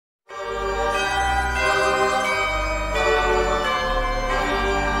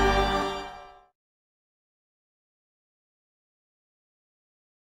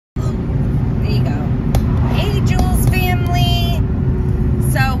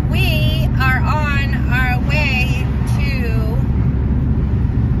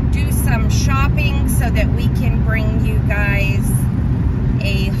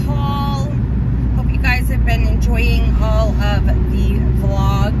enjoying all of the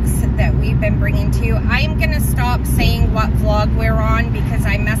vlogs that we've been bringing to you. I am going to stop saying what vlog we're on because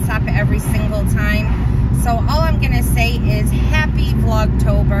I mess up every single time. So all I'm going to say is happy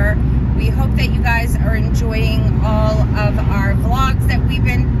Vlogtober. We hope that you guys are enjoying all of our vlogs that we've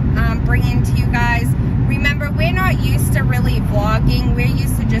been bringing to you guys. Remember, we're not used to really vlogging. We're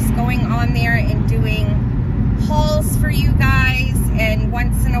used to just going on there and doing hauls for you guys, and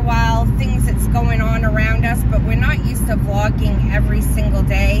once in a while things that's going on around us, but we're not used to vlogging every single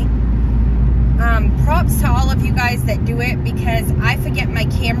day. Props to all of you guys that do it, because I forget my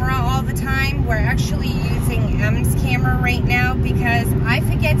camera all the time. We're actually using M's camera right now because I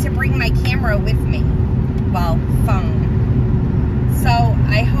forget to bring my camera with me. Well, phone. So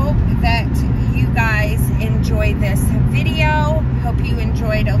I hope that you guys enjoy this video. Hope you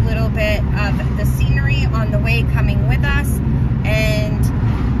enjoyed a little bit of the scenery on the way coming with us. And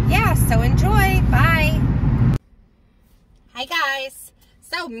yeah, so enjoy. Bye. Hi guys.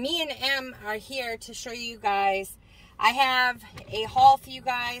 So me and Em are here to show you guys. I have a haul for you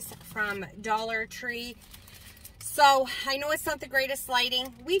guys from Dollar Tree. So I know it's not the greatest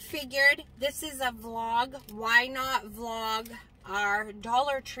lighting. We figured this is a vlog. Why not vlog our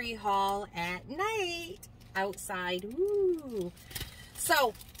Dollar Tree haul at night outside? Ooh.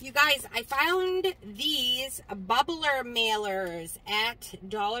 So you guys, I found these bubbler mailers at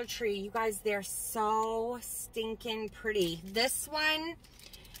Dollar Tree. You guys, they're so stinking pretty. This one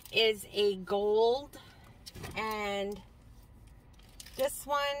is a gold, and this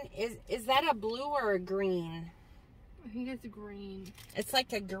one is that a blue or a green? I think it's a green. It's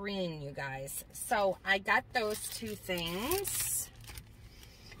like a green, you guys. So I got those two things.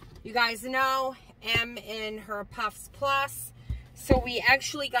 You guys know Em in her Puffs Plus. So we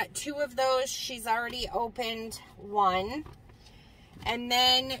actually got two of those. She's already opened one. And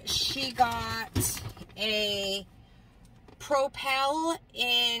then she got a Propel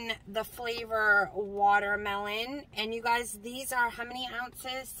in the flavor watermelon. And you guys, these are how many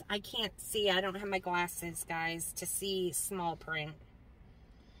ounces? I can't see. I don't have my glasses, guys, to see small print.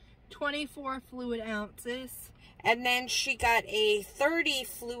 24 fluid ounces. And then she got a 30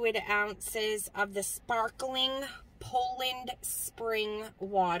 fluid ounces of the sparkling Poland spring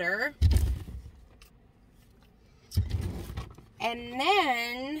water. And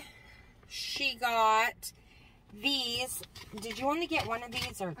then she got these. Did you want to get one of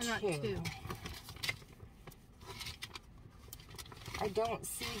these or two? I got two. I don't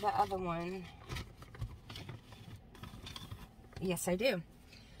see the other one. Yes, I do.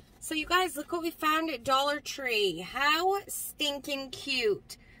 So you guys, look what we found at Dollar Tree. How stinking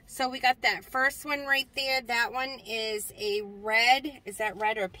cute. So we got that first one right there. That one is a red. Is that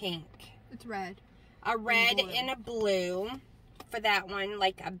red or pink? It's red. A red and a blue for that one,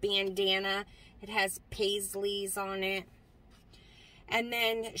 like a bandana. It has paisleys on it. And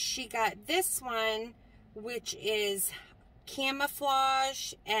then she got this one, which is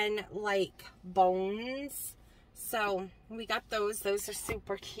camouflage and like bones. So we got those. Those are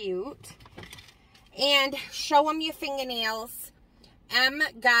super cute. And show them your fingernails. Em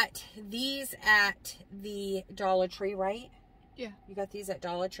got these at the Dollar Tree, right? Yeah. You got these at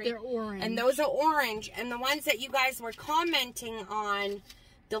Dollar Tree? They're orange. And those are orange. And the ones that you guys were commenting on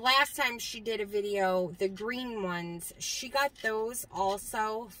the last time she did a video, the green ones, she got those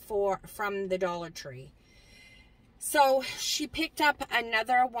also from the Dollar Tree. So she picked up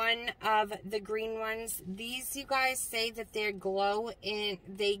another one of the green ones. These, you guys, say that they glow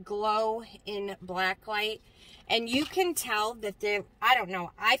in black light. And you can tell that they're, I don't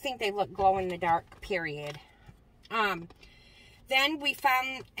know, I think they look glow in the dark, period. Then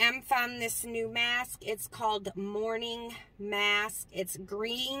Em found this new mask. It's called Morning Mask. It's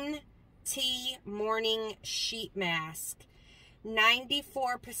green tea morning sheet mask.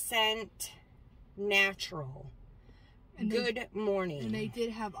 94% natural. Good morning. And they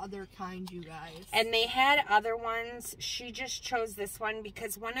did have other kinds, you guys. And they had other ones. She just chose this one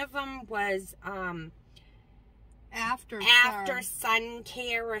because one of them was after sun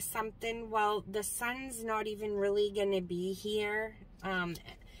care or something. Well, the sun's not even really going to be here.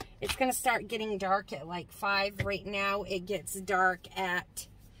 It's going to start getting dark at like 5 right now. It gets dark at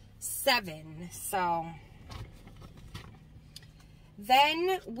 7. So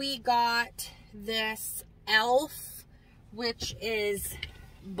then we got this e.l.f., which is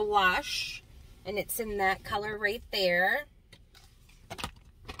blush, and it's in that color right there.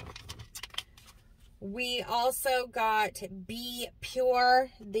 We also got Be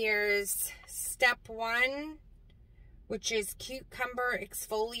Pure. There's step 1, which is cucumber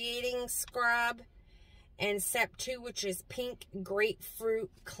exfoliating scrub, and step 2, which is pink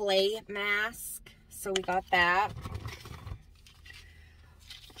grapefruit clay mask. So we got that.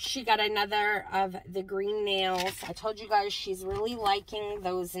 She got another of the green nails. I told you guys she's really liking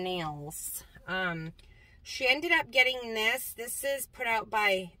those nails. She ended up getting this. This is put out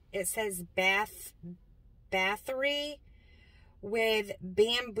by, it says Bathory with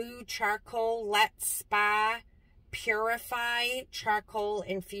bamboo charcoal, Let's Spa, Purify charcoal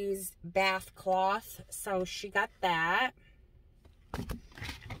infused bath cloth. So she got that.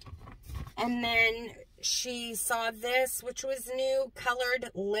 And then she saw this, which was new,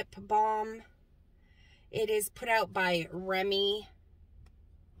 colored lip balm. It is put out by Remy.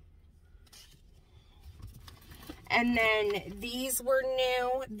 And then these were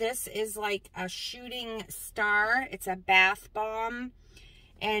new. This is like a shooting star. It's a bath bomb.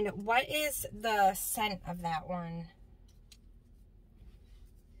 And what is the scent of that one?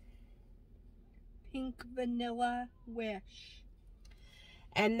 Pink Vanilla Wish.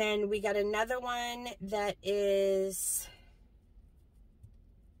 And then we got another one that is,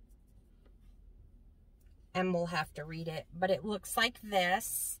 and we'll have to read it, but it looks like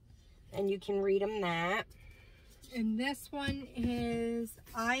this, and you can read them that. And this one is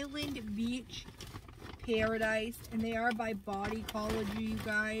Island Beach Paradise, and they are by Bodycology, you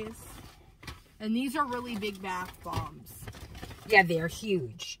guys. And these are really big bath bombs. Yeah, they're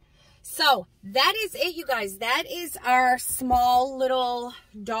huge. So that is it, you guys. That is our small little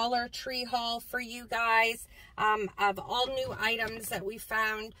Dollar Tree haul for you guys, of all new items that we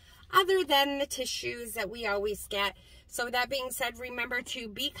found, other than the tissues that we always get. So with that being said, remember to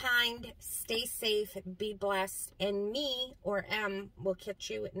be kind, stay safe, be blessed, and me, or M, will catch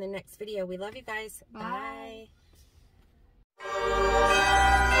you in the next video. We love you guys. Bye. Bye.